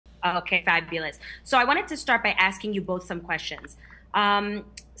Okay, fabulous. So I wanted to start by asking you both some questions.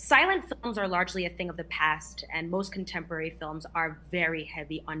 Silent films are largely a thing of the past, and most contemporary films are very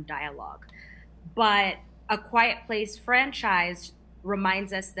heavy on dialogue. But A Quiet Place franchise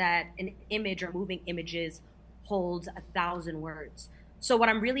reminds us that an image or moving images holds 1,000 words. So what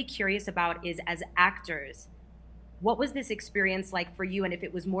I'm really curious about is, as actors, what was this experience like for you, and if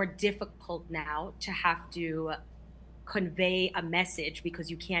it was more difficult now to have to convey a message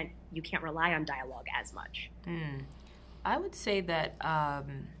because you can't rely on dialogue as much. I would say that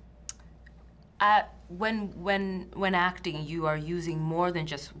when acting, you are using more than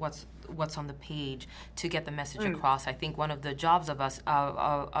just what's on the page to get the message across. I think one of the jobs of us,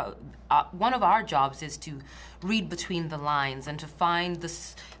 one of our jobs, is to read between the lines and to find the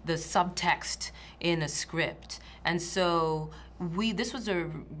subtext in a script. And so this was a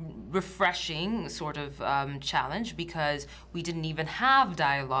refreshing sort of challenge because we didn't even have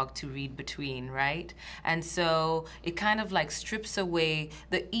dialogue to read between, right? And so it kind of like strips away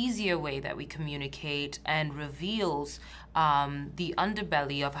the easier way that we communicate and reveals the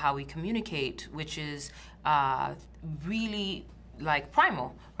underbelly of how we communicate, which is really like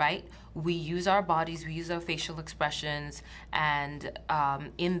primal, right? We use our bodies, we use our facial expressions, and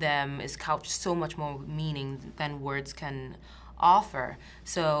in them is couched so much more meaning than words can offer.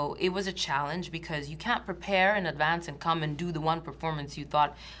 So it was a challenge because you can't prepare in advance and come and do the one performance you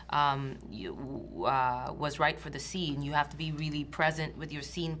thought was right for the scene. You have to be really present with your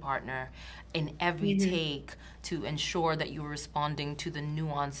scene partner in every take to ensure that you're responding to the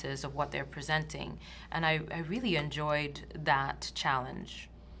nuances of what they're presenting. And I really enjoyed that challenge.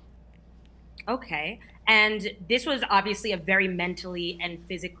 Okay. And this was obviously a very mentally and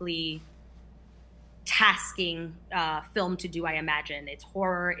physically tasking film to do, I imagine. It's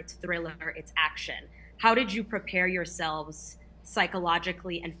horror, it's thriller, it's action. How did you prepare yourselves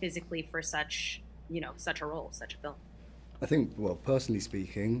psychologically and physically for such a role, such a film? I think, well, personally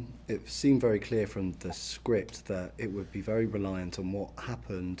speaking, it seemed very clear from the script that it would be very reliant on what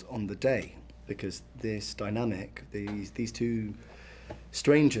happened on the day, because this dynamic, these two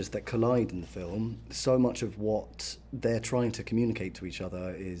strangers that collide in the film, so much of what they're trying to communicate to each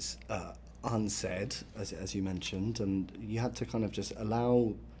other is unsaid, as you mentioned, and you had to kind of just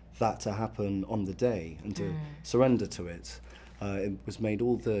allow that to happen on the day and to surrender to it. It was made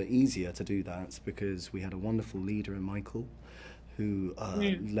all the easier to do that because we had a wonderful leader in Michael who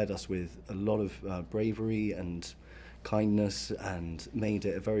led us with a lot of bravery and kindness and made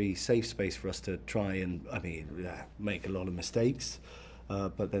it a very safe space for us to try and, make a lot of mistakes.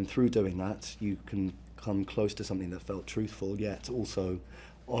 But then through doing that, you can come close to something that felt truthful, yet also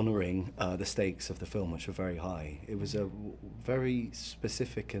honouring the stakes of the film, which were very high. It was a very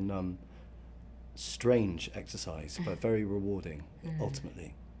specific and strange exercise, but very rewarding,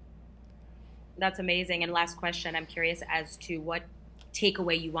 ultimately. That's amazing. And last question, I'm curious as to what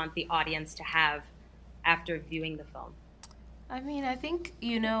takeaway you want the audience to have after viewing the film. I mean, I think,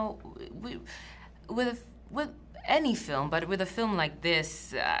 with any film, but with a film like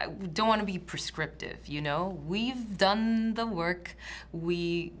this, we don't want to be prescriptive, We've done the work,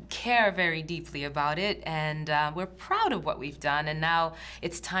 we care very deeply about it, and we're proud of what we've done, and now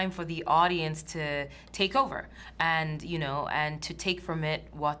it's time for the audience to take over and, and to take from it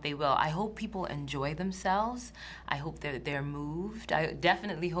what they will. I hope people enjoy themselves. I hope that they're moved. I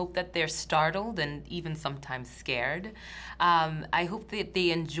definitely hope that they're startled and even sometimes scared. I hope that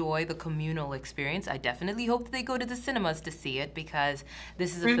they enjoy the communal experience. I definitely hope that they go to the cinemas to see it because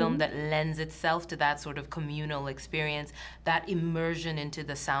this is a film that lends itself to that sort of communal experience, that immersion into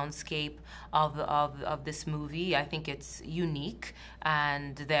the soundscape of this movie. I think it's unique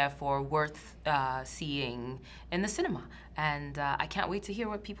and therefore worth seeing in the cinema. And I can't wait to hear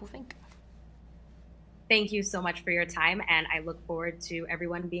what people think. Thank you so much for your time, and I look forward to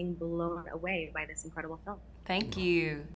everyone being blown away by this incredible film. Thank you.